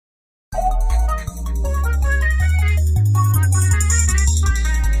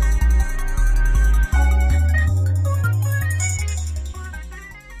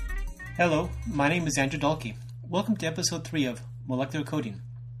Hello, my name is Andrew Dahlke. Welcome to episode 3 of Molecular Coding.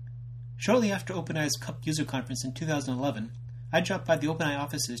 Shortly after OpenEye's Cup User Conference in 2011, I dropped by the OpenEye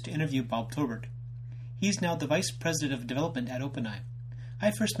offices to interview Bob Tolbert. He's now the Vice President of Development at OpenEye. I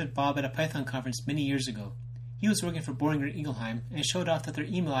first met Bob at a Python conference many years ago. He was working for Boehringer Ingelheim and showed off that their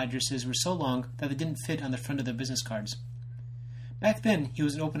email addresses were so long that they didn't fit on the front of their business cards. Back then, he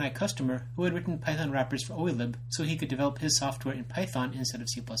was an OpenEye customer who had written Python wrappers for OElib so he could develop his software in Python instead of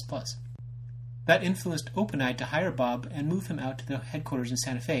C++. That influenced OpenEye to hire Bob and move him out to the headquarters in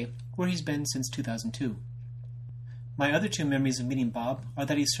Santa Fe, where he's been since 2002. My other two memories of meeting Bob are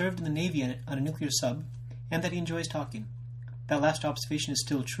that he served in the Navy on a nuclear sub, and that he enjoys talking. That last observation is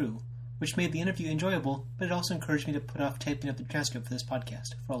still true, which made the interview enjoyable, but it also encouraged me to put off typing up the transcript for this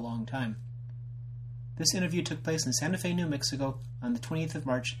podcast for a long time. This interview took place in Santa Fe, New Mexico on the 20th of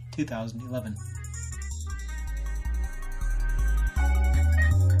March, 2011.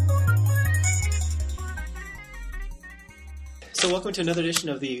 So welcome to another edition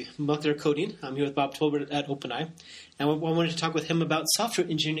of the Molecular Coding. I'm here with Bob Tolbert at OpenEye, and I wanted to talk with him about software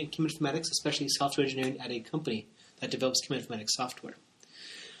engineering and cheminformatics, especially software engineering at a company that develops cheminformatics software.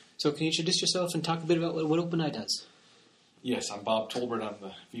 So can you introduce yourself and talk a bit about what OpenEye does? Yes, I'm Bob Tolbert. I'm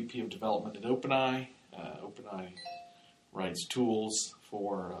the VP of Development at OpenEye. OpenEye writes tools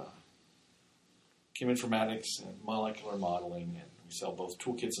for cheminformatics and molecular modeling, and we sell both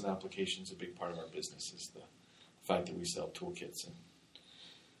toolkits and applications. A big part of our business is the fact that we sell toolkits and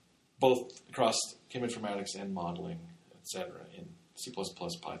both across cheminformatics and modeling, etc., in C++,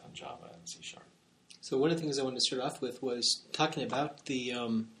 Python, Java, and C#. So one of the things I wanted to start off with was talking about the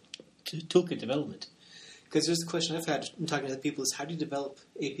toolkit development. Because there's the question I've had in talking to other people is, how do you develop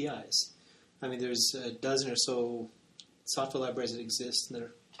APIs? I mean, there's a dozen or so software libraries that exist, and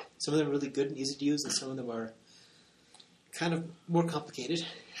some of them are really good and easy to use, and some of them are kind of more complicated.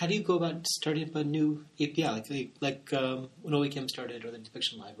 How do you go about starting up a new API, like when OEChem started, or the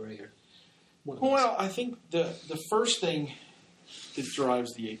depiction library, or one of those? Well, I think the first thing that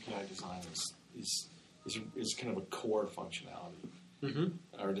drives the API design is kind of a core functionality,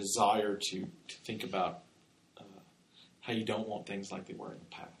 or a desire to think about how you don't want things like they were in the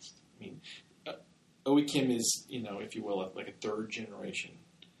past. I mean, OEChem is, if you will, like a third generation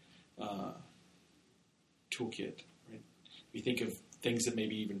toolkit. Right? If you think of things that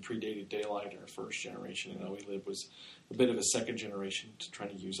maybe even predated Daylight, our first generation, and OElib was a bit of a second generation to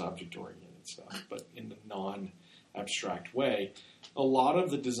trying to use object-oriented stuff, but in a non-abstract way. A lot of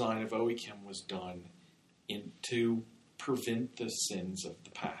the design of OEChem was done to prevent the sins of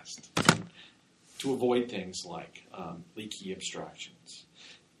the past, to avoid things like leaky abstractions.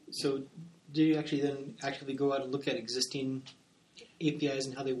 So do you actually then actively go out and look at existing APIs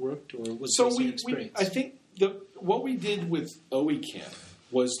and how they worked, or was it your experience? I think what we did with OEChem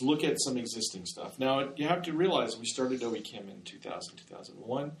was look at some existing stuff. Now, you have to realize we started OEChem in 2000,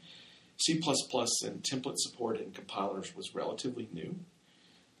 2001. C++ and template support in compilers was relatively new,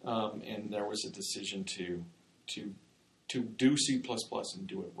 and there was a decision to do C++ and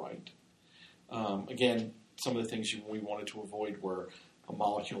do it right. Again, some of the things we wanted to avoid were a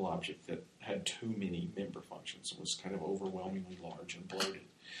molecule object that had too many member functions. It was kind of overwhelmingly large and bloated.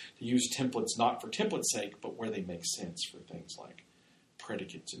 To use templates not for template's sake, but where they make sense for things like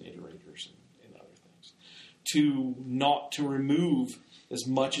predicates and iterators and other things. To remove as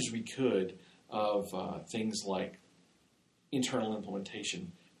much as we could of things like internal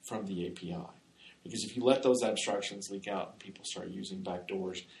implementation from the API. Because if you let those abstractions leak out and people start using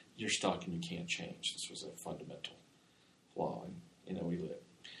backdoors, you're stuck and you can't change. This was a fundamental flaw in OElib.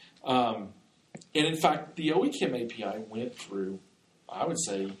 And in fact, the OEChem API went through, I would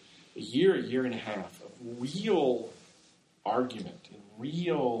say, a year and a half of real argument and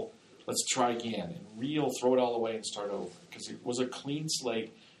real, let's try again, and real throw it all away and start over. Because it was a clean slate,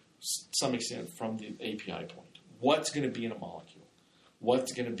 to some extent, from the API point. What's going to be in a molecule?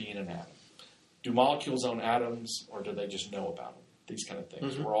 What's going to be in an atom? Do molecules own atoms, or do they just know about them? These kind of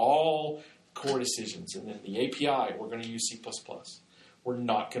things were all core decisions. And then the API, we're going to use C++. We're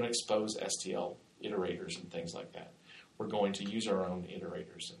not going to expose STL iterators and things like that. We're going to use our own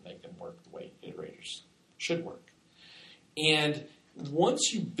iterators and make them work the way iterators should work. And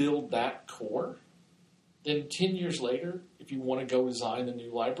once you build that core, then 10 years later, if you want to go design a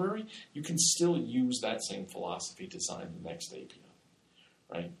new library, you can still use that same philosophy to design the next API,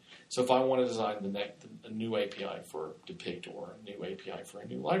 right? So if I want to design a new API for Depict or a new API for a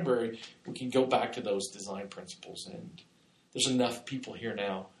new library, we can go back to those design principles. And there's enough people here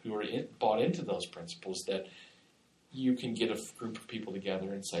now who are bought into those principles that you can get a group of people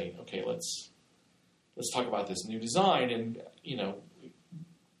together and say, okay, let's talk about this new design. And,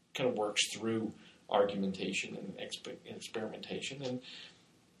 kind of works through argumentation and experimentation, and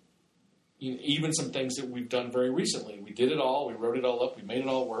even some things that we've done very recently. We did it all. We wrote it all up. We made it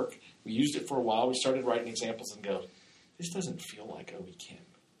all work. We used it for a while. We started writing examples and go, this doesn't feel like OEChem.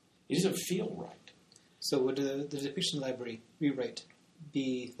 It doesn't feel right. So would the depiction library rewrite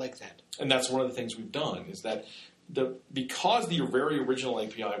be like that? And that's one of the things we've done, is that because the very original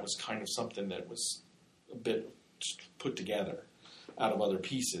API was kind of something that was a bit put together out of other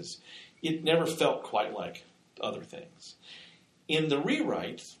pieces, it never felt quite like other things. In the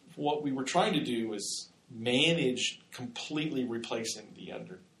rewrite, what we were trying to do is manage completely replacing the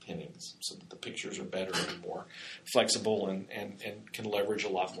underpinnings so that the pictures are better and more flexible and can leverage a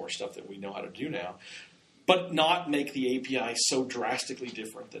lot more stuff that we know how to do now, but not make the API so drastically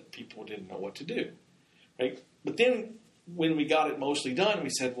different that people didn't know what to do. Right? But then when we got it mostly done, we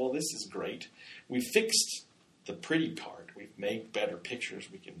said, well, this is great. We fixed the pretty part. We've made better pictures.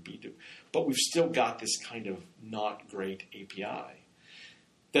 We can but we've still got this kind of not great API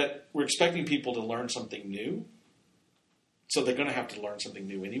that we're expecting people to learn something new. So they're going to have to learn something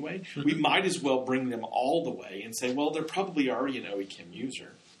new anyway. Mm-hmm. We might as well bring them all the way and say, well, they're probably already an OEChem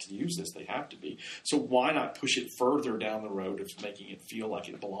user. To use this, they have to be. So why not push it further down the road of making it feel like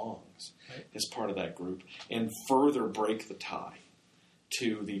it belongs as part of that group and further break the tie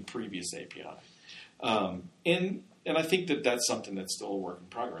to the previous API? And I think that that's something that's still a work in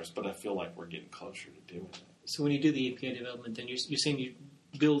progress, but I feel like we're getting closer to doing that. So when you do the API development, then you're saying you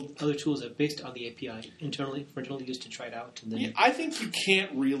build other tools that are based on the API internally for internal use to try it out? And then I think you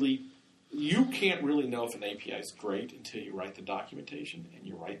can't really know if an API is great until you write the documentation and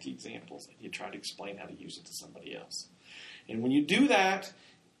you write the examples and you try to explain how to use it to somebody else. And when you do that,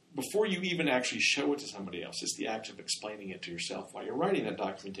 before you even actually show it to somebody else, it's the act of explaining it to yourself while you're writing that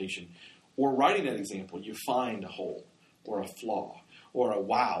documentation or writing that example. You find a hole or a flaw or a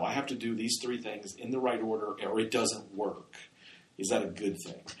wow, I have to do these three things in the right order or it doesn't work. Is that a good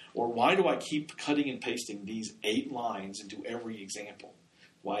thing? Or why do I keep cutting and pasting these 8 lines into every example?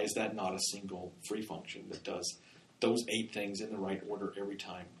 Why is that not a single free function that does those 8 things in the right order every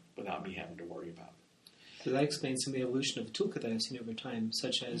time without me having to worry about it? So that explains some of the evolution of the toolkit that I've seen over time,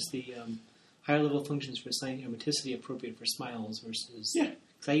 such as the higher-level functions for assigning aromaticity appropriate for smiles versus... Yeah.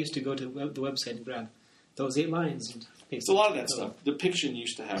 Because I used to go to the website and grab those 8 lines and paste It's a lot of that stuff. Depiction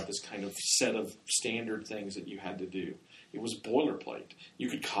used to have this kind of set of standard things that you had to do. It was boilerplate. You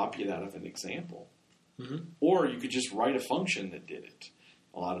could copy it out of an example. Mm-hmm. Or you could just write a function that did it.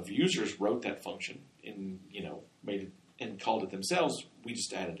 A lot of users wrote that function and, made it and called it themselves. We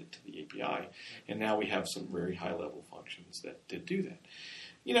just added it to the API. And now we have some very high-level functions that do that.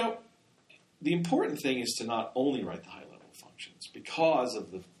 The important thing is to not only write the high-level functions because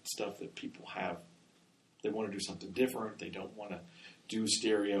of the stuff that people have. They want to do something different. They don't want to do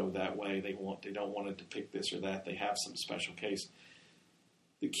stereo that way. They don't want to depict this or that. They have some special case.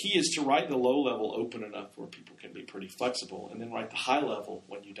 The key is to write the low level open enough where people can be pretty flexible, and then write the high level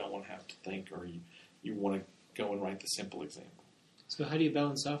when you don't want to have to think or you want to go and write the simple example. So how do you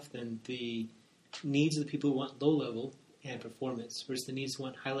balance off then the needs of the people who want low level and performance versus the needs who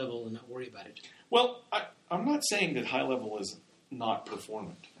want high level and not worry about it? Well, I'm not saying that high level is not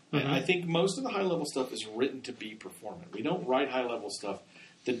performant. Mm-hmm. I think most of the high level stuff is written to be performant. We don't write high level stuff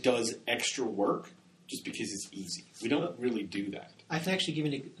that does extra work just because it's easy. We don't really do that. I've actually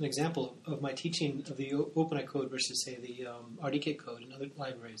given an example of my teaching of the OpenEye code versus, say, the RDK code and other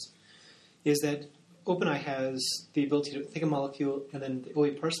libraries, is that OpenEye has the ability to take a molecule and then the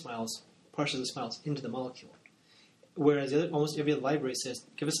OE parses the smiles into the molecule. Whereas almost every other library says,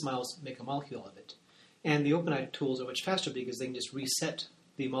 give us smiles, make a molecule of it. And the OpenEye tools are much faster because they can just reset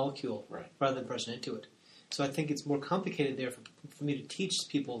the molecule rather than press it into it. So I think it's more complicated there for me to teach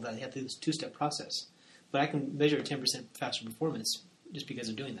people that they have to do this 2-step process. But I can measure 10% faster performance just because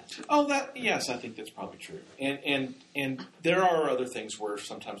of doing that. Yes, I think that's probably true. And there are other things where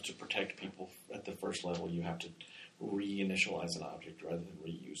sometimes to protect people at the first level, you have to reinitialize an object rather than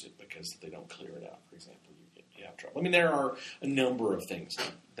reuse it because they don't clear it out. For example, you have trouble. I mean, there are a number of things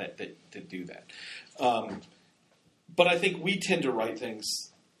that do that. But I think we tend to write things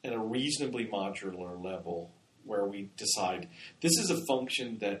at a reasonably modular level where we decide this is a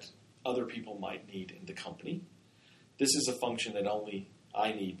function that other people might need in the company. This is a function that only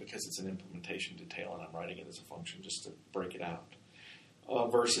I need because it's an implementation detail and I'm writing it as a function just to break it out.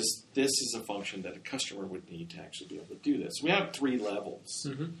 Versus this is a function that a customer would need to actually be able to do this. We have 3 levels.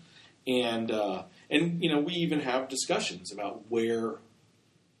 Mm-hmm. And we even have discussions about where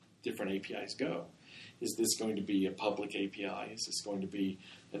different APIs go. Is this going to be a public API? Is this going to be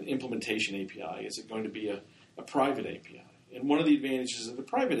an implementation API? Is it going to be a private API? And one of the advantages of the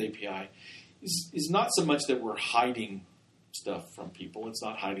private API is not so much that we're hiding stuff from people. It's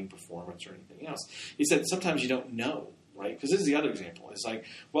not hiding performance or anything else. It's that sometimes you don't know, right? Because this is the other example. It's like,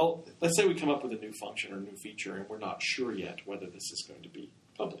 well, let's say we come up with a new function or a new feature, and we're not sure yet whether this is going to be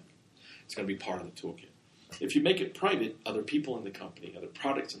public. It's going to be part of the toolkit. If you make it private, other people in the company, other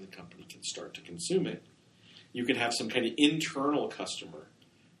products in the company can start to consume it. You can have some kind of internal customer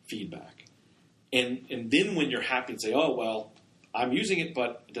feedback. And then when you're happy and say, oh, well, I'm using it,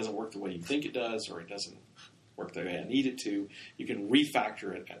 but it doesn't work the way you think it does, or it doesn't work the way I need it to, you can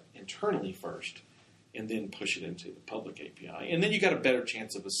refactor it internally first and then push it into the public API. And then you got a better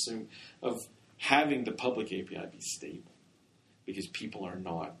chance of having the public API be stable because people are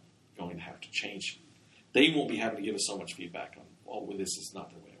not going to have to change. They won't be having to give us so much feedback on, well, this is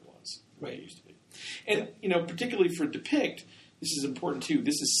not the way it was, the way it used to be. And, particularly for Depict, this is important too.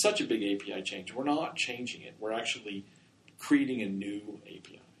 This is such a big API change. We're not changing it. We're actually creating a new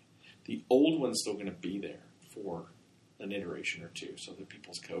API. The old one's still going to be there for an iteration or two, so that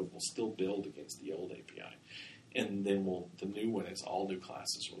people's code will still build against the old API. And then the new one is all new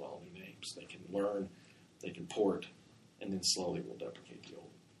classes with all new names. They can learn, they can port, and then slowly we'll deprecate the old.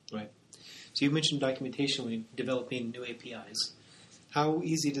 Right. So you mentioned documentation when you're developing new APIs. How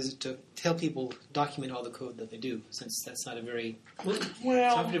easy is it to tell people document all the code that they do, since that's not a very... Well,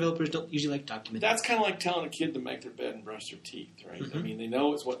 software developers don't usually like documenting. That's kind of like telling a kid to make their bed and brush their teeth, right? Mm-hmm. I mean, they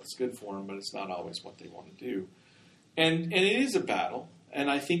know it's what's good for them, but it's not always what they want to do. And it is a battle, and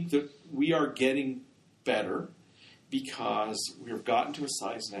I think that we are getting better because we've gotten to a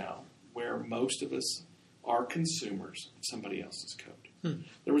size now where most of us are consumers of somebody else's code.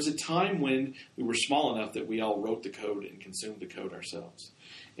 There was a time when we were small enough that we all wrote the code and consumed the code ourselves.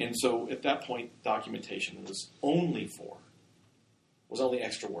 And so at that point, documentation was only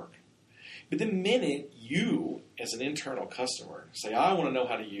extra work. But the minute you, as an internal customer, say, I want to know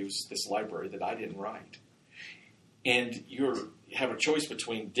how to use this library that I didn't write, and you have a choice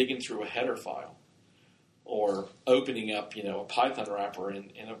between digging through a header file or opening up, a Python wrapper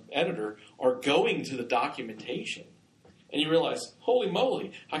in an editor, or going to the documentation, and you realize, holy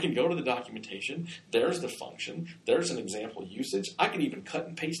moly, I can go to the documentation, there's the function, there's an example usage, I can even cut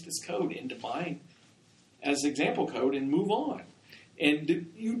and paste this code into mine as example code and move on. And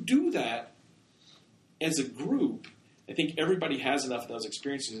you do that as a group. I think everybody has enough of those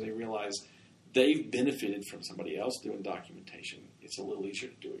experiences and they realize they've benefited from somebody else doing documentation. It's a little easier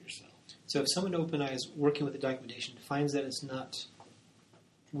to do it yourself. So if someone in OpenEye is working with the documentation finds that it's not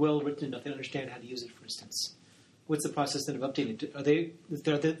well written enough, they understand how to use it, for instance, what's the process then of updating it?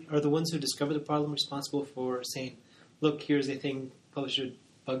 Are the ones who discover the problem responsible for saying, look, here's a thing, publish a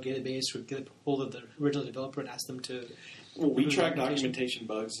bug database, or get a hold of the original developer and ask them to... Well, we track documentation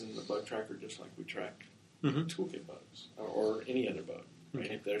bugs in the bug tracker just like we track toolkit bugs or any other bug. Right?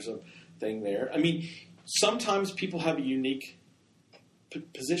 Okay. If there's a thing there. I mean, sometimes people have a unique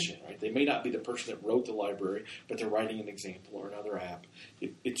position, right? They may not be the person that wrote the library, but they're writing an example or another app.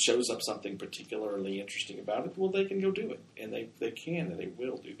 It shows up something particularly interesting about it. Well, they can go do it, and they can and they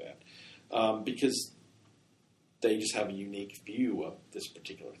will do that because they just have a unique view of this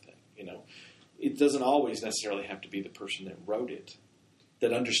particular thing. It doesn't always necessarily have to be the person that wrote it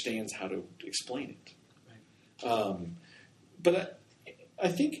that understands how to explain it. Right. But I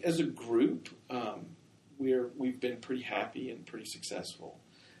think as a group, we've been pretty happy and pretty successful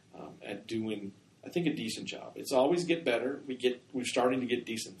at doing, I think, a decent job. It's always get better. We're starting to get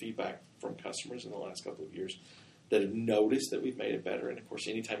decent feedback from customers in the last couple of years that have noticed that we've made it better. And of course,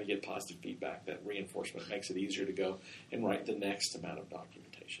 anytime you get positive feedback, that reinforcement makes it easier to go and write the next amount of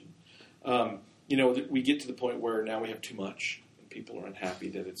documentation. We get to the point where now we have too much, and people are unhappy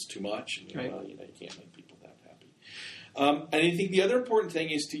that it's too much, and right. You can't make people that happy. And I think the other important thing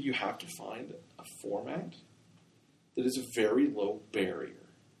is you have to find a format that is a very low barrier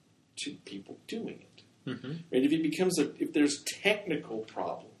to people doing it. Mm-hmm. Right? If there's technical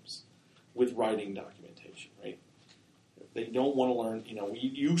problems with writing documentation, right? They don't want to learn. We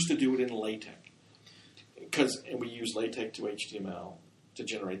used to do it in LaTeX and we used LaTeX to HTML to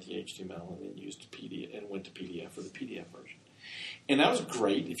generate the HTML, and then used PDF and went to PDF for the PDF version. And that was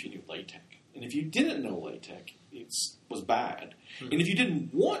great if you knew LaTeX. And if you didn't know LaTeX, it was bad. Mm-hmm. And if you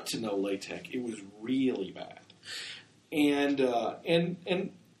didn't want to know LaTeX, it was really bad. And I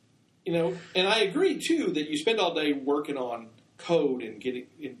agree too that you spend all day working on code and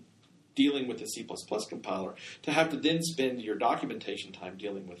dealing with the C++ compiler to have to then spend your documentation time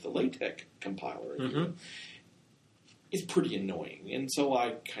dealing with the LaTeX compiler. Mm-hmm. It's pretty annoying, and so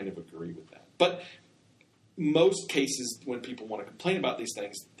I kind of agree with that. But most cases, when people want to complain about these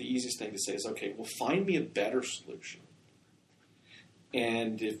things, the easiest thing to say is, okay, well, find me a better solution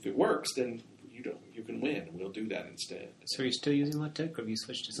And if it works, then you can win, and we'll do that instead. So are you still using LaTeX, or have you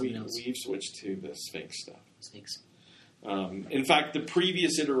switched to something else? We've switched to the Sphinx stuff. Sphinx. In fact, the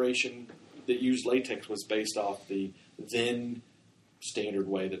previous iteration that used LaTeX was based off the then standard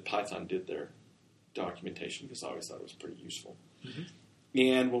way that Python did their documentation, because I always thought it was pretty useful. Mm-hmm.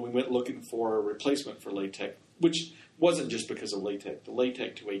 And when we went looking for a replacement for LaTeX, which wasn't just because of LaTeX, the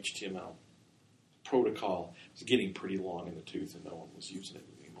LaTeX to HTML protocol was getting pretty long in the tooth, and no one was using it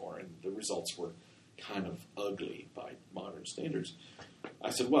anymore, and the results were kind of ugly by modern standards.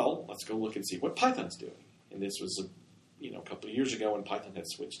 I said, well, let's go look and see what Python's doing. And this was a couple of years ago when Python had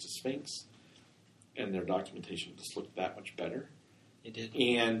switched to Sphinx, and their documentation just looked that much better. It did.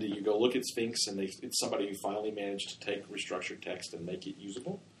 And you go look at Sphinx, and it's somebody who finally managed to take restructured text and make it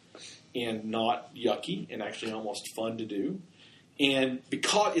usable and not yucky and actually almost fun to do. And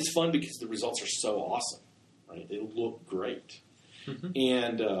because it's fun because the results are so awesome, right? They look great. Mm-hmm.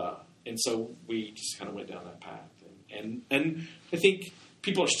 And so we just kind of went down that path. And I think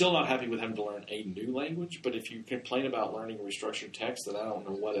people are still not happy with having to learn a new language, but if you complain about learning restructured text, then I don't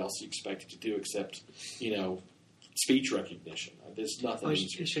know what else you expect it to do except, speech recognition. There's nothing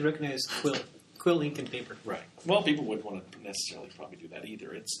easier. You should recognize quill, ink, and paper. Right. Well, people wouldn't want to necessarily probably do that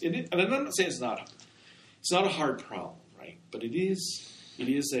either. And I'm not saying it's not a hard problem, right? But it is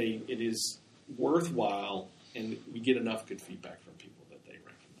worthwhile, and we get enough good feedback from people that they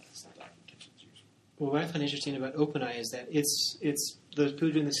recognize that documentation is useful. Well, what I find interesting about OpenEye is that it's there's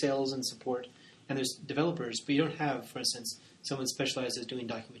people doing the sales and support, and there's developers, but you don't have, for instance, someone specializes doing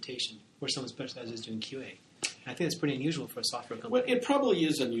documentation or someone specializes doing QA. I think that's pretty unusual for a software company. Well, it probably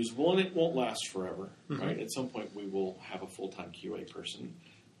is unusual, and it won't last forever, mm-hmm. right? At some point, we will have a full-time QA person.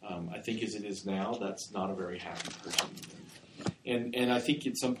 I think as it is now, that's not a very happy person. And I think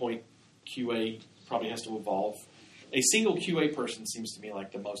at some point, QA probably has to evolve. A single QA person seems to me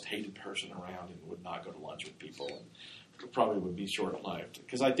like the most hated person around and would not go to lunch with people and probably would be short-lived.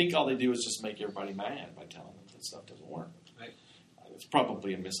 Because I think all they do is just make everybody mad by telling them that stuff doesn't work. Right. It's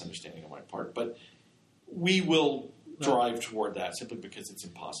probably a misunderstanding on my part, but we will drive toward that simply because it's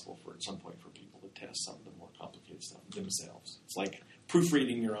impossible at some point for people to test some of the more complicated stuff themselves. It's like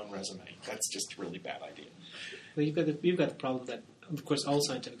proofreading your own resume. That's just a really bad idea. Well, you've got the problem that, of course, all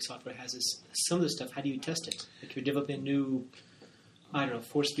scientific software has is some of the stuff. How do you test it? Like you're developing a new,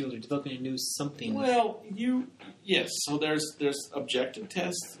 force field, or developing a new something. Well, yes. So there's objective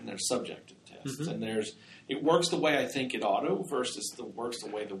tests and there's subjective tests, mm-hmm. and it works the way I think it ought to versus works the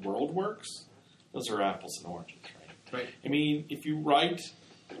way the world works. Those are apples and oranges, right? Right. I mean, if you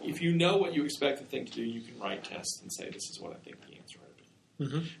know what you expect the thing to do, you can write tests and say, this is what I think the answer ought to be.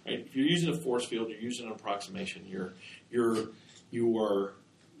 Mm-hmm. Right? If you're using a force field, you're using an approximation, you are,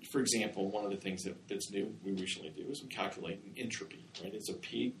 for example, one of the things that's new we recently do is we calculate an entropy, right? It's a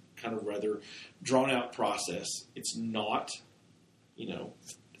kind of rather drawn-out process. It's not,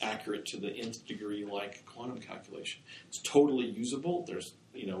 accurate to the nth degree like quantum calculation. It's totally usable. There's,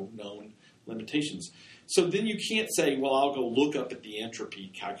 known limitations. So then you can't say, well, I'll go look up at the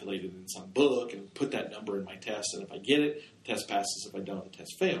entropy calculated in some book and put that number in my test, and if I get it, the test passes. If I don't, the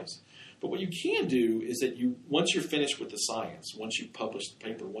test fails. But what you can do is that once you're finished with the science, once you've published the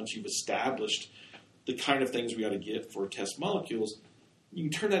paper, once you've established the kind of things we ought to get for test molecules, you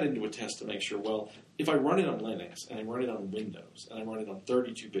can turn that into a test to make sure, well, if I run it on Linux, and I run it on Windows, and I run it on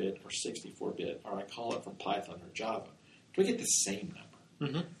 32-bit or 64-bit, or I call it from Python or Java, do I get the same number?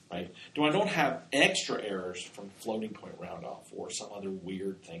 Mm-hmm. Right? I don't have extra errors from floating point round-off or some other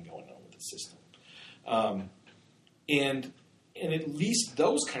weird thing going on with the system? And at least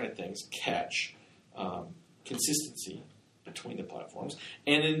those kind of things catch consistency between the platforms.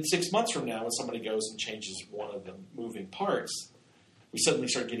 And in 6 months from now, when somebody goes and changes one of the moving parts, we suddenly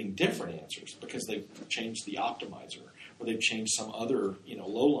start getting different answers because they've changed the optimizer, or they've changed some other,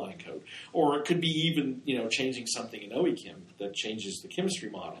 low-line code. Or it could be even, changing something in OEChem that changes the chemistry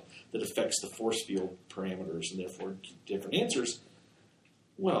model that affects the force field parameters and therefore different answers.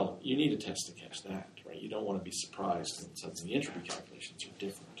 Well, you need a test to catch that, right? You don't want to be surprised when suddenly the entropy calculations are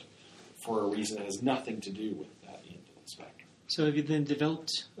different for a reason that has nothing to do with that end of the spectrum. So have you then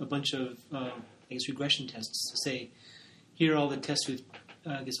developed a bunch of, regression tests to say, here are all the tests with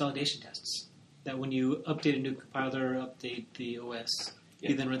these validation tests, that when you update a new compiler, update the OS,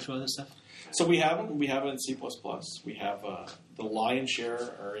 you then run through other stuff? So we have them. We have it in C++. We have the lion's share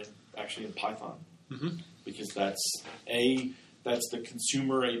are actually in Python, mm-hmm. because that's the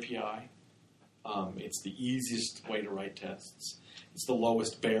consumer API. It's the easiest way to write tests. It's the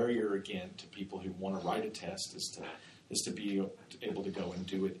lowest barrier, again, to people who want to write a test is to be able to go and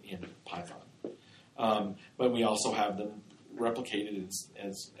do it in Python. But we also have them replicated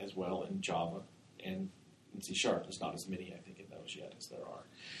as well in Java and in C#. There's not as many, I think, in those yet as there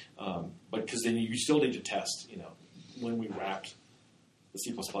are. But because then you still need to test, when we wrapped the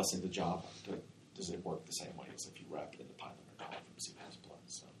C++ into Java, does it work the same way as if you wrap it into Python or Java from C++?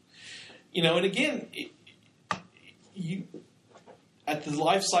 So, and again, you at the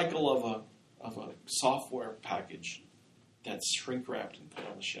life cycle of a software package that's shrink wrapped and put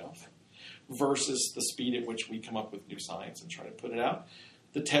on the shelf versus the speed at which we come up with new science and try to put it out.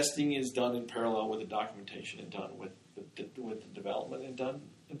 The testing is done in parallel with the documentation and done with the development and done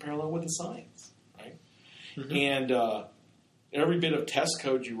in parallel with the science, right? Mm-hmm. And every bit of test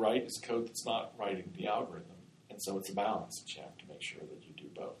code you write is code that's not writing the algorithm. And so it's a balance that you have to make sure that you do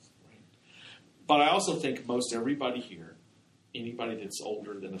both, right? But I also think most everybody here, anybody that's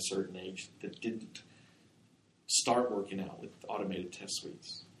older than a certain age that didn't start working out with automated test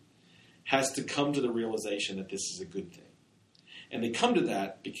suites, has to come to the realization that this is a good thing. And they come to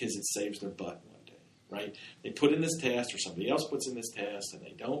that because it saves their butt one day, right? They put in this test or somebody else puts in this test and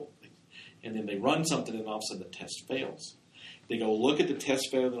they don't. And then they run something and all of a sudden the test fails. They go look at the test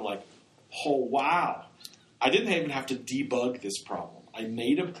failure and they're like, oh, wow. I didn't even have to debug this problem. I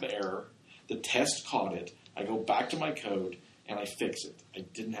made an error. The test caught it. I go back to my code and I fix it. I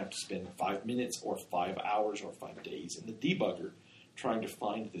didn't have to spend 5 minutes or 5 hours or 5 days in the debugger trying to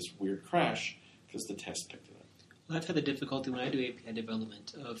find this weird crash because the test picked it up. Well, I've had the difficulty when I do API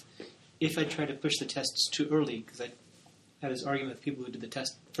development of if I try to push the tests too early, because I have this argument with people who do the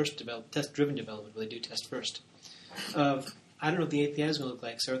test-driven development, where they do test first, of I don't know what the API is going to look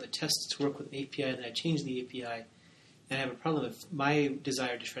like, so are the tests to work with API, and then I change the API, and I have a problem with my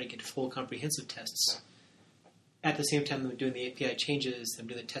desire to try to get full comprehensive tests. At the same time, I'm doing the API changes, I'm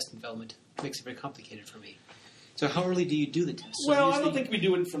doing the test development. It makes it very complicated for me. So how early do you do the tests? Well, I don't think we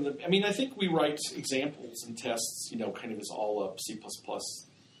do it from the... I mean, I think we write examples and tests, kind of as all-up C++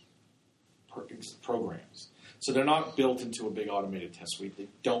 programs. So they're not built into a big automated test suite. They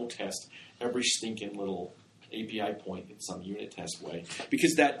don't test every stinking little API point in some unit test way,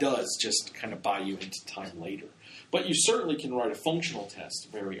 because that does just kind of buy you into time later. But you certainly can write a functional test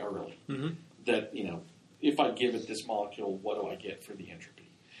very early that, if I give it this molecule, what do I get for the entropy?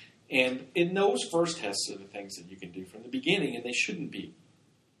 And in those first tests are the things that you can do from the beginning, and they shouldn't be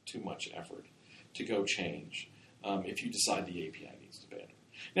too much effort to go change if you decide the API needs to be better.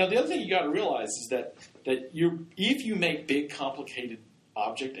 Now, the other thing you got to realize is that if you make big, complicated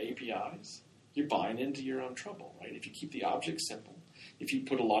object APIs, you're buying into your own trouble, right? If you keep the object simple, if you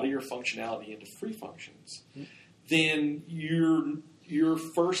put a lot of your functionality into free functions, then your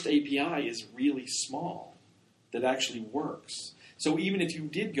first API is really small that actually works. So even if you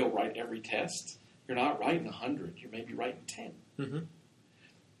did go write every test, you're not writing 100. You're maybe writing 10. Mm-hmm.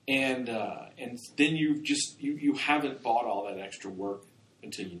 And then you haven't bought all that extra work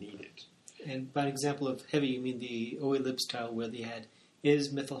until you need it. And by an example of heavy, you mean the OA-lib style where they had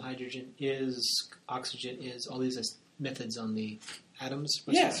is methyl hydrogen, is oxygen, is all these methods on the atoms?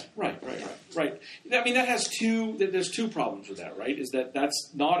 Yes, right. I mean, that has there's two problems with that, right? Is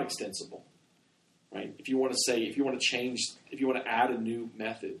that's not extensible. Right? If you want to add a new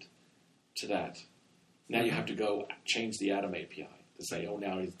method to that, now you have to go change the atom API to say, oh,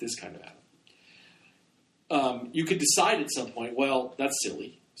 now it's this kind of atom. You could decide at some point, well, that's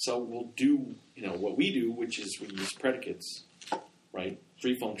silly, so we'll do, what we do, which is we use predicates, right?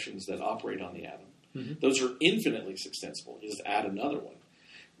 Free functions that operate on the atom. Mm-hmm. Those are infinitely extensible. You just add another one.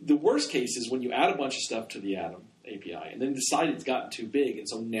 The worst case is when you add a bunch of stuff to the atom API and then decide it's gotten too big, and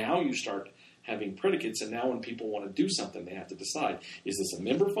so now you start having predicates, and now when people want to do something, they have to decide, is this a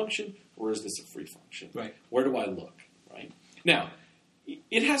member function or is this a free function? Right. Where do I look? Right. Now,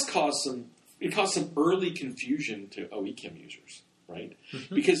 it has caused some early confusion to OEChem users, right?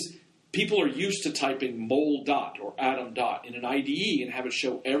 Mm-hmm. Because people are used to typing mole dot or atom dot in an IDE and have it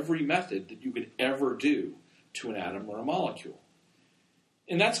show every method that you could ever do to an atom or a molecule.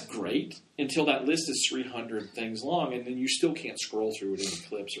 And that's great until that list is 300 things long, and then you still can't scroll through it in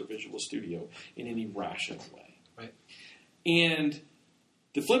Eclipse or Visual Studio in any rational way. Right. And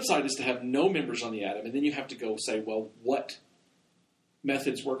the flip side is to have no members on the atom, and then you have to go say, well, what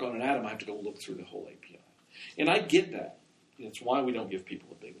methods work on an atom? I have to go look through the whole API. And I get that. That's why we don't give people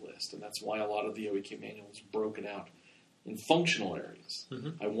a big list, and that's why a lot of the OEChem manual is broken out in functional areas.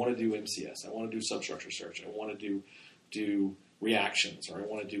 Mm-hmm. I want to do MCS. I want to do substructure search. I want to do reactions, or I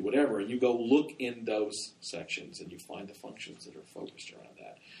want to do whatever. And you go look in those sections, and you find the functions that are focused around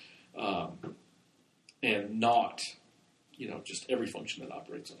that, and not, just every function that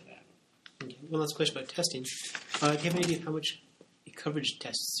operates on an atom. Okay. One last question about testing. Do you have any idea of how much coverage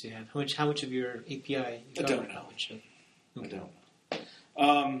tests you have? How much of your API? I don't know. I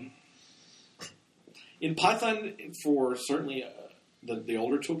don't. In Python, for certainly the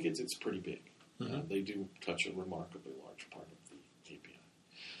older toolkits, it's pretty big. They do touch a remarkably large part of the API.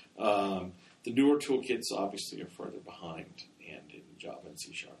 The newer toolkits obviously are further behind, and in Java and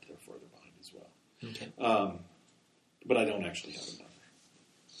C# they're further behind as well. Okay. But I don't actually have a number.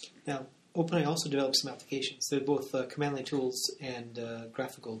 Now, OpenAI also developed some applications. They're both command line tools and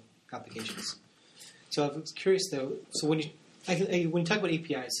graphical applications. So I was curious, though. So when you talk about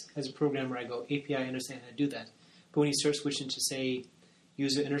APIs, as a programmer, I go, API, I understand how to do that. But when you start switching to, say,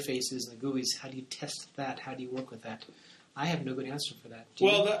 user interfaces and the GUIs, how do you test that? How do you work with that? I have no good answer for that.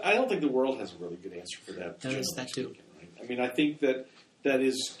 I don't think the world has a really good answer for that. That's that too. Right? I mean, I think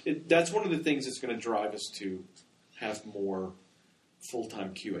that's one of the things that's going to drive us to have more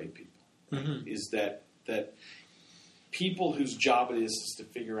full-time QA people. Mm-hmm. Is that people whose job it is to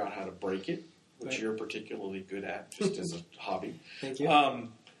figure out how to break it, which you're particularly good at, just as a hobby. Thank you.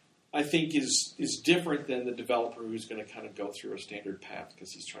 I think is different than the developer who's going to kind of go through a standard path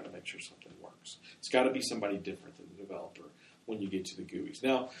because he's trying to make sure something works. It's got to be somebody different than the developer when you get to the GUIs.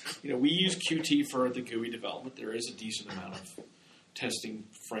 Now, we use Qt for the GUI development. There is a decent amount of testing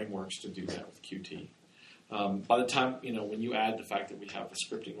frameworks to do that with Qt. By the time, when you add the fact that we have a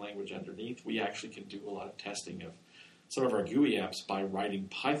scripting language underneath, we actually can do a lot of testing of some of our GUI apps by writing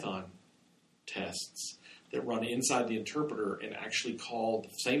Python tests that run inside the interpreter and actually call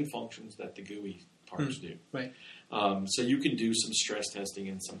the same functions that the GUI parts do. Right. So you can do some stress testing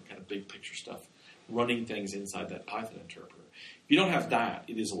and some kind of big picture stuff, running things inside that Python interpreter. If you don't have that,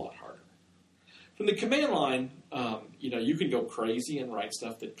 it is a lot harder. From the command line, you can go crazy and write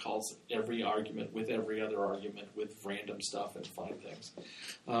stuff that calls every argument with every other argument with random stuff and find things.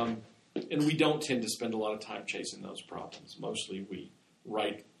 And we don't tend to spend a lot of time chasing those problems. Mostly we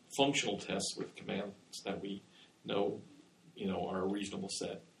write functional tests with commands that we know, are a reasonable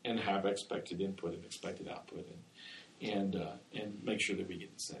set and have expected input and expected output and make sure that we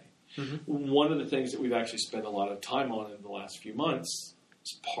get the same. Mm-hmm. One of the things that we've actually spent a lot of time on in the last few months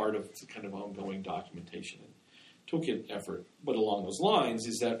as part of the kind of ongoing documentation and toolkit effort, but along those lines,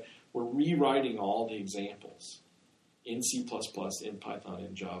 is that we're rewriting all the examples in C++, in Python,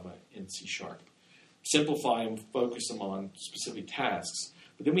 in Java, in C#. Simplify them, focus them on specific tasks.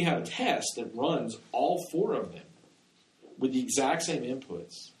 But then we have a test that runs all four of them with the exact same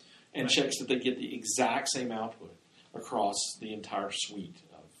inputs and checks that they get the exact same output across the entire suite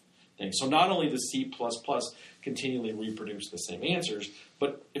of things. So not only does C++ continually reproduce the same answers,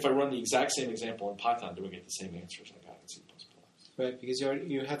 but if I run the exact same example in Python, do I get the same answers I got in C++? Right, because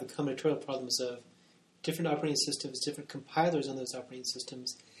you have the combinatorial problems of different operating systems, different compilers on those operating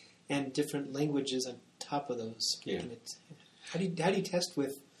systems, and different languages on top of those. Yeah. How do you test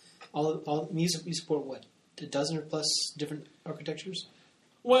with all you support what, a dozen or plus different architectures?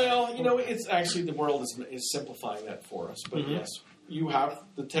 Well, it's actually the world is simplifying that for us. But yes,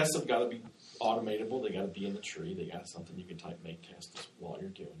 the tests have got to be automatable. They got to be in the tree. They got something you can type make tests while you're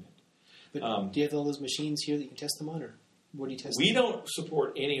doing it. But do you have all those machines here that you can test them on, or what do you test? We don't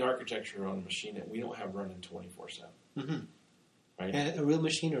support any architecture on a machine that we don't have running 24/7. Mm-hmm. Right? And a real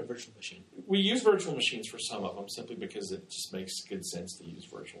machine or a virtual machine? We use virtual machines for some of them simply because it just makes good sense to use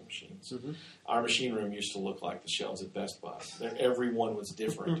virtual machines. Mm-hmm. Our machine room used to look like the shelves at Best Buy. Every one was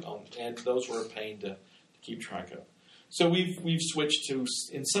different, and those were a pain to keep track of. So we've switched to,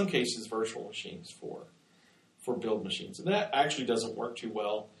 in some cases, virtual machines for build machines, and that actually doesn't work too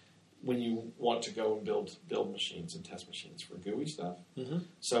well when you want to go and build machines and test machines for GUI stuff. Mm-hmm.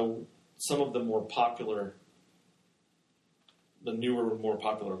 So some of the more popular. The newer, more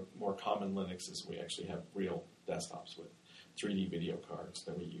popular, more common Linuxes, we actually have real desktops with 3D video cards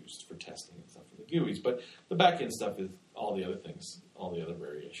that we use for testing and stuff for the GUIs. But the back-end stuff is all the other things, all the other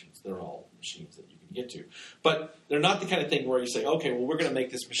variations. They're all machines that you can get to. But they're not the kind of thing where you say, okay, well, we're going to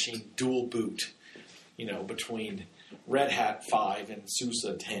make this machine dual boot, between Red Hat 5 and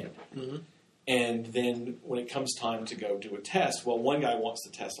SUSE 10. Mm-hmm. And then when it comes time to go do a test, well, one guy wants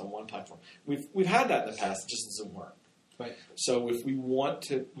to test on one platform. We've had that in the past. It just doesn't work. Right. So if we want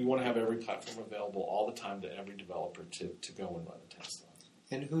to have every platform available all the time to every developer to go and run a test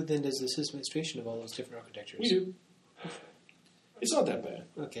on. And who then does the system administration of all those different architectures? We do. It's not that bad.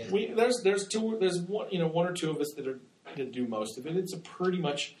 Okay. There's one or two of us that do most of it. It's a pretty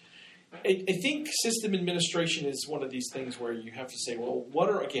much. I think system administration is one of these things where you have to say, well,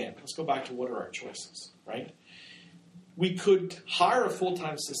 let's go back to what are our choices, right? We could hire a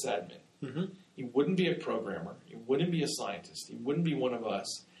full-time sysadmin. Mm-hmm. He wouldn't be a programmer. He wouldn't be a scientist. He wouldn't be one of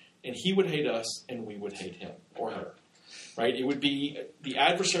us. And he would hate us, and we would hate him or her. right? It would be the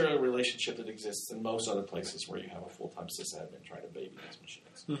adversarial relationship that exists in most other places where you have a full-time sysadmin trying to baby these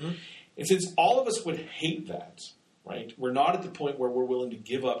machines. Mm-hmm. And since all of us would hate that, right, we're not at the point where we're willing to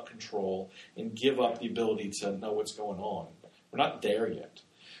give up control and give up the ability to know what's going on. We're not there yet.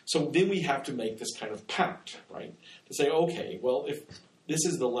 So then we have to make this kind of pact, right, to say, okay, well, if this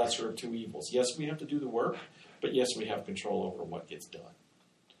is the lesser of two evils, yes, we have to do the work, but yes, we have control over what gets done.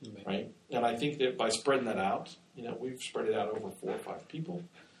 Right? And I think that by spreading that out, we've spread it out over 4 or 5 people,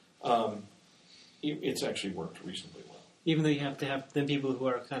 it's actually worked reasonably well. Even though you have to have then people who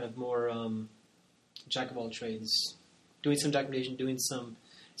are kind of more jack of all trades, doing some documentation, doing some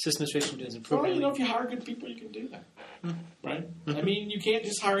system administration, doing some programming. Well, if you hire good people, you can do that, right? I mean, you can't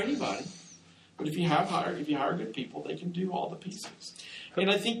just hire anybody, but if you hire good people, they can do all the pieces. And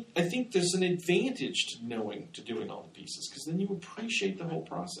I think there's an advantage to doing all the pieces, because then you appreciate the whole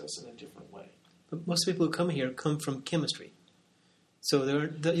process in a different way. But most people who come here come from chemistry, so you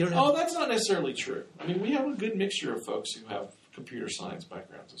don't have. Oh, that's not necessarily true. I mean, we have a good mixture of folks who have computer science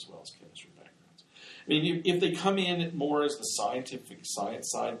backgrounds as well as chemistry backgrounds. I mean, if they come in more as the scientific science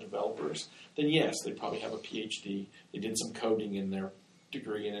side developers, then yes, they probably have a PhD. They did some coding in their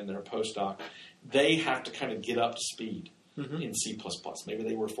degree and in their postdoc. They have to kind of get up to speed. Mm-hmm. In C++. Maybe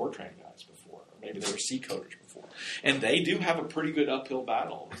they were Fortran guys before, or maybe they were C coders before. And they do have a pretty good uphill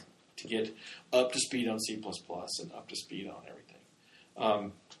battle to get up to speed on C++ and up to speed on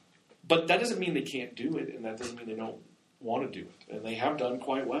everything. But that doesn't mean they can't do it, and that doesn't mean they don't want to do it. And they have done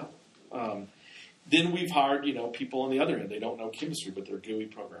quite well. Then we've hired, people on the other end. They don't know chemistry, but they're GUI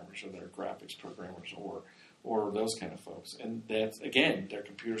programmers or they're graphics programmers or those kind of folks. And that's, again, their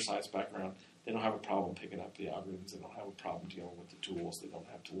computer science background. They don't have a problem picking up the algorithms. They don't have a problem dealing with the tools. They don't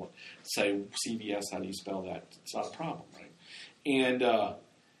have to say CVS. How do you spell that? It's not a problem, right? And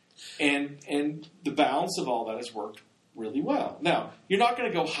the balance of all that has worked really well. Now, you're not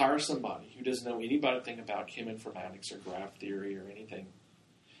going to go hire somebody who doesn't know anything about chem informatics or graph theory or anything.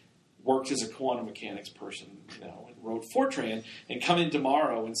 Worked as a quantum mechanics person, and wrote Fortran, and come in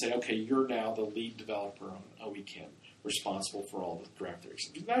tomorrow and say, okay, you're now the lead developer on OEChem, responsible for all the graph theory.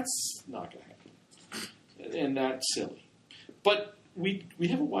 That's not going to happen, and that's silly. But we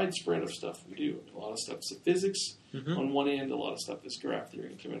have a wide spread of stuff we do. A lot of stuff is physics on one end, a lot of stuff is graph theory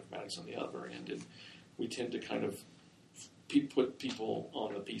and chem informatics on the other end, and we tend to kind of put people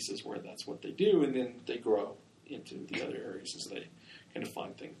on the pieces where that's what they do, and then they grow into the other areas as they kind of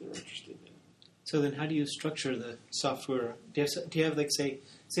find things they're interested in. So then how do you structure the software? Do you have like, say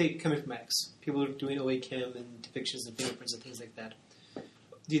chem informatics, people are doing OEChem and depictions of fingerprints and things like that.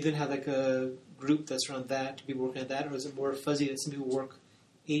 Do you then have like a group that's around that, to be working on that, or is it more fuzzy that some people work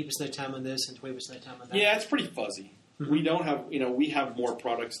 80% of the time on this and 20% of the time on that? Yeah, it's pretty fuzzy. Mm-hmm. We don't have, we have more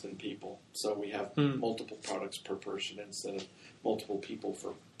products than people, so we have multiple products per person instead of multiple people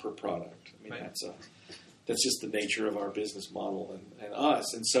per product. I mean, right. That's just the nature of our business model and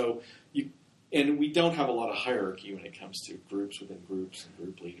us. And so and we don't have a lot of hierarchy when it comes to groups within groups and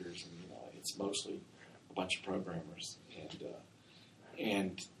group leaders. And it's mostly a bunch of programmers.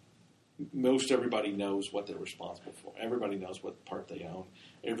 And most everybody knows what they're responsible for. Everybody knows what part they own.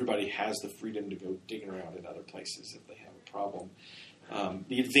 Everybody has the freedom to go digging around in other places if they have a problem.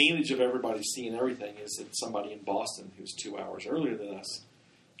 The advantage of everybody seeing everything is that somebody in Boston who's 2 hours earlier than us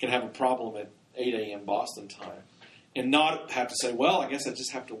can have a problem at 8 a.m. Boston time and not have to say, well, I guess I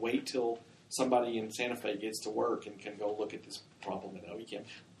just have to wait till somebody in Santa Fe gets to work and can go look at this problem in OEChem.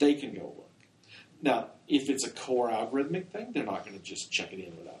 They can go look. Now, if it's a core algorithmic thing, they're not going to just check it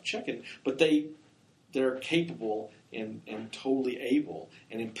in without checking, but they're capable and totally able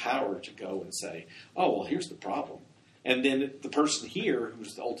and empowered to go and say, oh, well, here's the problem. And then the person here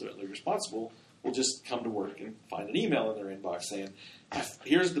who's ultimately responsible will just come to work and find an email in their inbox saying,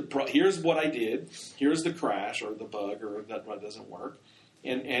 here's what I did, here's the crash or the bug or that what doesn't work,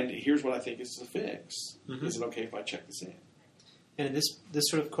 and here's what I think is the fix. Mm-hmm. Is it okay if I check this in? And this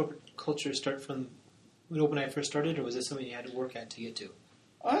sort of corporate culture start from when OpenAI first started, or was this something you had to work at to get to?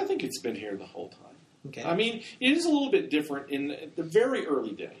 I think it's been here the whole time. Okay. I mean, it is a little bit different in the very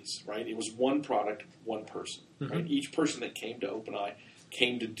early days, right? It was one product, one person, right? Each person that came to OpenAI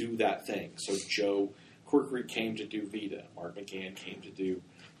came to do that thing. So Joe Quirkery came to do Vita. Mark McGann came to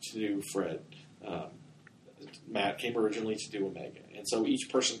do Fred. Matt came originally to do Omega. And so each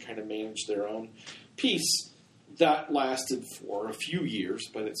person kind of managed their own piece. That lasted for a few years,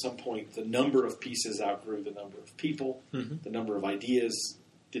 but at some point the number of pieces outgrew the number of people. Mm-hmm. The number of ideas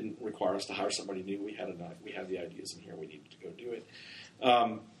didn't require us to hire somebody new. We had the ideas in here. We needed to go do it.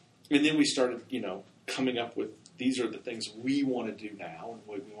 And then we started, coming up with these are the things we want to do now and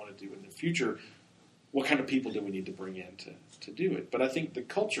what we want to do in the future. what kind of people do we need to bring in to do it? But I think the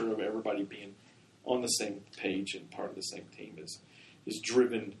culture of everybody being on the same page and part of the same team is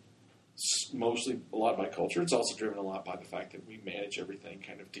driven mostly a lot by culture. It's also driven a lot by the fact that we manage everything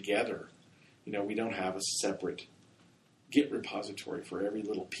kind of together. We don't have a separate Git repository for every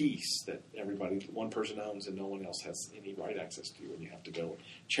little piece that one person owns and no one else has any write access to, and you have to go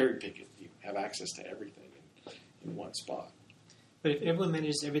cherry pick it. You have access to everything in one spot. But if everyone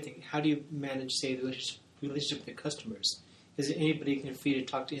manages everything, how do you manage, say, the relationship with the customers? Is it anybody can free to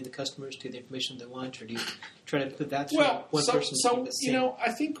talk to any of the customers, to the information they want, or do you try to put that through one person? So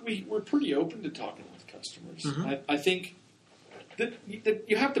I think we're pretty open to talking with customers. Mm-hmm. I think that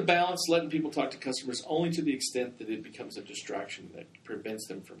you have to balance letting people talk to customers only to the extent that it becomes a distraction that prevents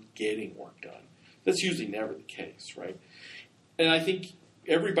them from getting work done. That's usually never the case, right? And I think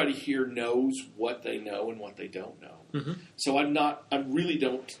everybody here knows what they know and what they don't know. Mm-hmm. So I really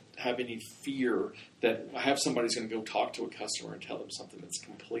don't have any fear that I have somebody's going to go talk to a customer and tell them something that's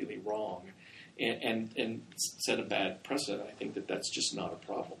completely wrong and set a bad precedent. I think that's just not a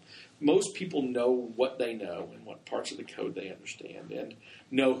problem. Most people know what they know and what parts of the code they understand and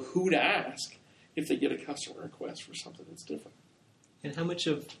know who to ask if they get a customer request for something that's different. And how much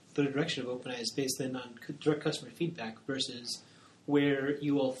of the direction of OpenEye is based then on direct customer feedback versus where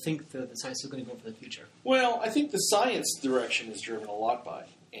you all think the science is going to go for the future? Well, I think the science direction is driven a lot by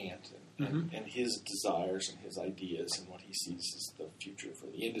Ant and his desires and his ideas and what he sees as the future for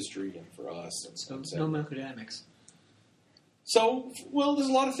the industry and for us. And so no macrodynamics. So, well, there's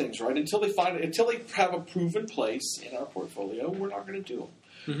a lot of things, right? Until they have a proven place in our portfolio, we're not going to do them.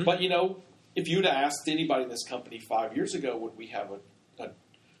 Mm-hmm. But, if you'd asked anybody in this company 5 years ago, would we have a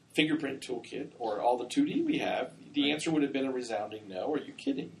fingerprint toolkit or all the 2D we have, the answer would have been a resounding no. Are you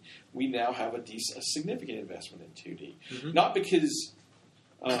kidding? We now have a significant investment in 2D. Mm-hmm. Not because,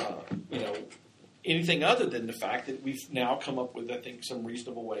 anything other than the fact that we've now come up with, I think, some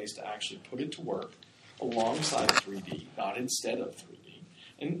reasonable ways to actually put it to work alongside 3D, not instead of 3D.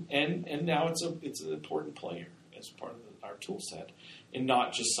 And now it's an important player as part of our tool set, and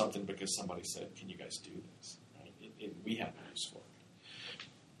not just something because somebody said, "Can you guys do this?" Right? We have use for it.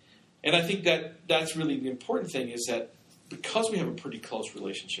 And I think that's really the important thing is that because we have a pretty close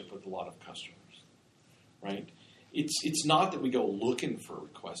relationship with a lot of customers, right? It's not that we go looking for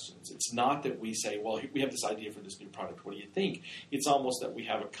questions. It's not that we say, well, we have this idea for this new product. What do you think? It's almost that we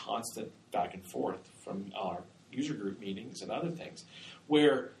have a constant back and forth from our user group meetings and other things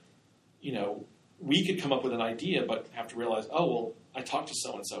where, we could come up with an idea but have to realize, oh, well, I talked to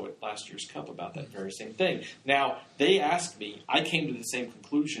so-and-so at last year's Cup about that very same thing. Now, they asked me. I came to the same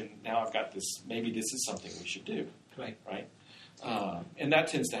conclusion. Now I've got this. Maybe this is something we should do. Right? And that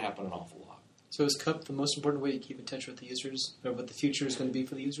tends to happen an awful lot. So is Cup the most important way to keep in touch with the users, or what the future is going to be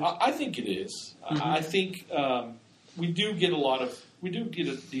for the users? I think it is. Mm-hmm. I think we do get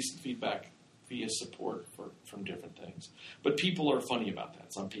a decent feedback via support from different things. But people are funny about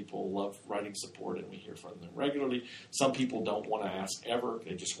that. Some people love writing support, and we hear from them regularly. Some people don't want to ask ever.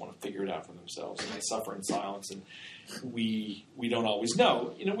 They just want to figure it out for themselves, and they suffer in silence, and we don't always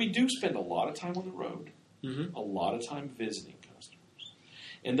know. We do spend a lot of time on the road, mm-hmm. a lot of time visiting customers.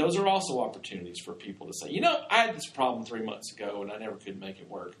 And those are also opportunities for people to say, I had this problem 3 months ago, and I never could make it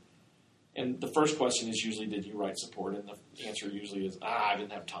work. And the first question is usually, did you write support? And the answer usually is, I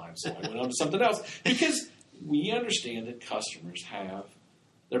didn't have time, so I went on to something else. Because we understand that customers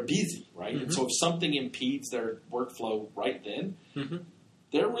they're busy, right? Mm-hmm. And so if something impedes their workflow right then, mm-hmm.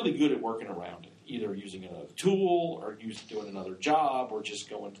 they're really good at working around it, either using another tool or doing another job or just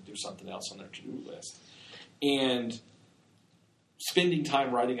going to do something else on their to-do list. And spending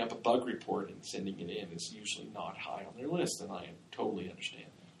time writing up a bug report and sending it in is usually not high on their list, and I totally understand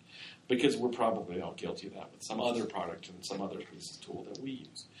that. Because we're probably all guilty of that with some other product and some other piece of tool that we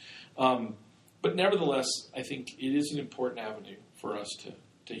use. But nevertheless, I think it is an important avenue for us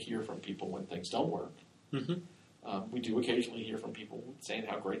to hear from people when things don't work. Mm-hmm. We do occasionally hear from people saying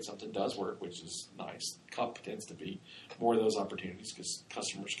how great something does work, which is nice. Cup tends to be more of those opportunities because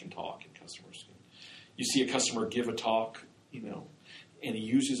customers can talk and customers can. You see a customer give a talk, and he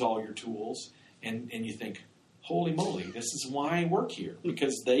uses all your tools, and you think, holy moly, this is why I work here.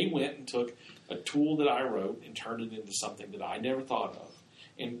 Because they went and took a tool that I wrote and turned it into something that I never thought of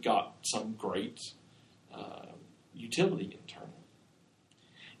and got some great utility internally.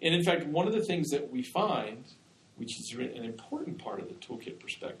 And in fact, one of the things that we find, which is an important part of the toolkit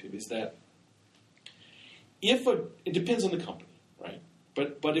perspective, is that it depends on the company, right?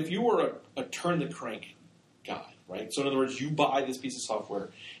 But if you were a turn the crank guy, right? So in other words, you buy this piece of software,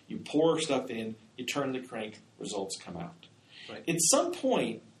 you pour stuff in, you turn the crank, results come out. Right. At some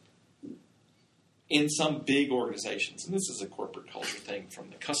point, in some big organizations, and this is a corporate culture thing from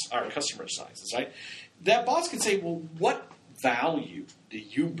our customer sizes, right? That boss could say, well, what value do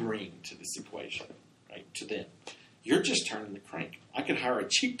you bring to this equation, right, to them? You're just turning the crank. I could hire a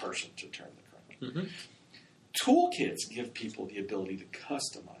cheap person to turn the crank. Mm-hmm. Toolkits give people the ability to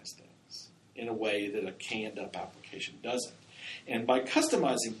customize things in a way that a canned-up application doesn't. And by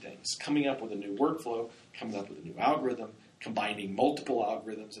customizing things, coming up with a new workflow, coming up with a new algorithm, combining multiple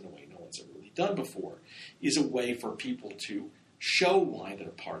algorithms in a way no one's ever really done before, is a way for people to show why they're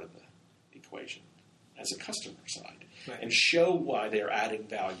part of the equation as a customer side, right, and show why they're adding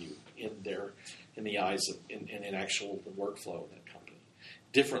value in the eyes of in actual workflow of that company,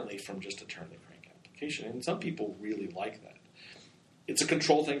 differently from just a turn the crank application. And some people really like that. It's a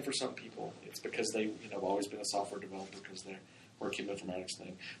control thing for some people. It's because they have always been a software developer because they're working informatics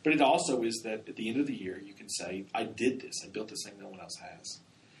thing. But it also is that at the end of the year, you can say, I did this. I built this thing no one else has.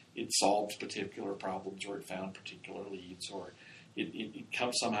 It solved particular problems, or it found particular leads, or it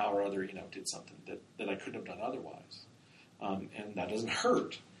somehow or other, did something that I couldn't have done otherwise. And that doesn't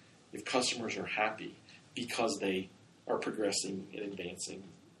hurt if customers are happy because they are progressing and advancing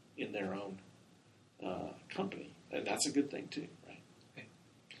in their own company. And that's a good thing too, right? Okay.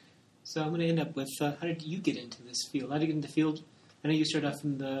 So I'm going to end up with, how did you get into this field? How did you get into the field? I know you started off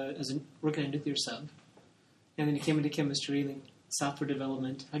working on a nuclear sub, and then you came into chemistry, and then software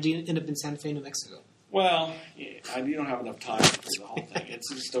development. How did you end up in Santa Fe, New Mexico? Well, you don't have enough time for the whole thing.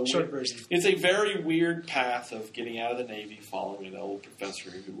 It's just a short version. It's a very weird path of getting out of the Navy, following an old professor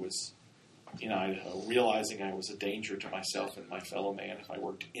who was in Idaho, realizing I was a danger to myself and my fellow man if I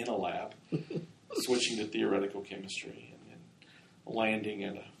worked in a lab, switching to theoretical chemistry, and then landing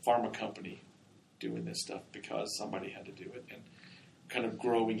at a pharma company doing this stuff because somebody had to do it, and kind of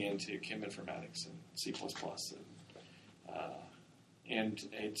growing into chem informatics and C++. And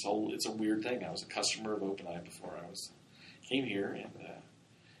it's a weird thing. I was a customer of OpenEye before I came here,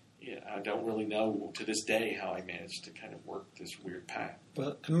 and I don't really know to this day how I managed to kind of work this weird path.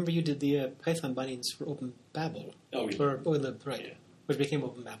 Well, I remember you did the Python bindings for OpenBabel. Oh, yeah. Right. Yeah. Which became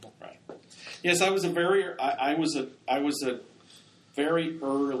OpenBabel. Right. Yes, I was a very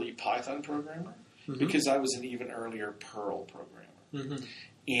early Python programmer, mm-hmm, because I was an even earlier Perl programmer. Mm-hmm.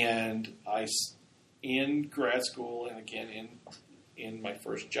 And in grad school and again in my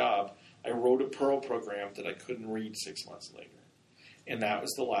first job, I wrote a Perl program that I couldn't read 6 months later. And that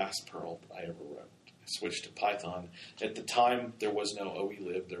was the last Perl I ever wrote. I switched to Python. At the time, there was no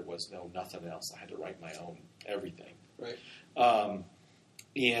OElib. There was no nothing else. I had to write my own everything. Right.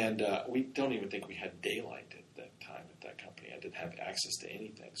 And we don't even think we had daylight at that time at that company. I didn't have access to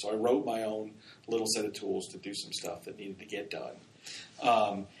anything. So I wrote my own little set of tools to do some stuff that needed to get done.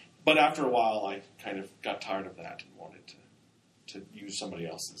 But after a while, I kind of got tired of that and wanted to use somebody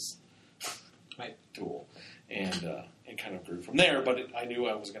else's right tool, and kind of grew from there. But I knew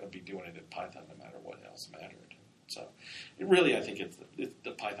I was going to be doing it in Python no matter what else mattered. So I think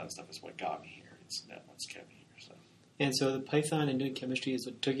the Python stuff is what got me here. It's not what's kept me here. So. And so the Python and doing chemistry is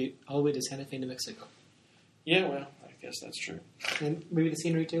what took you all the way to Santa Fe, New Mexico. Yeah, well, I guess that's true. And maybe the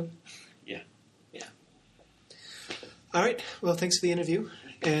scenery too? Yeah. All right. Well, thanks for the interview.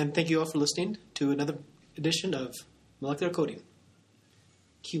 And thank you all for listening to another edition of Molecular Coding.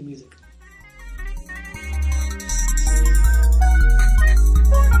 Cue music.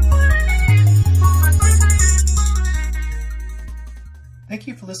 Thank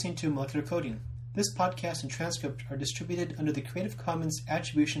you for listening to Molecular Coding. This podcast and transcript are distributed under the Creative Commons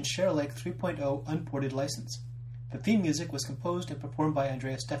Attribution Share Alike 3.0 Unported license. The theme music was composed and performed by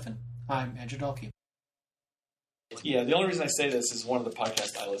Andreas Steffen. I'm Andrew Dahlke. Yeah, the only reason I say this is one of the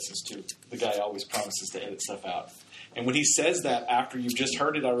podcasts I listen to. The guy always promises to edit stuff out. And when he says that after you've just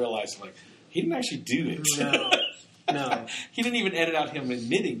heard it, I realize, he didn't actually do it. No. He didn't even edit out him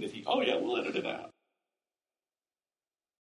admitting that we'll edit it out.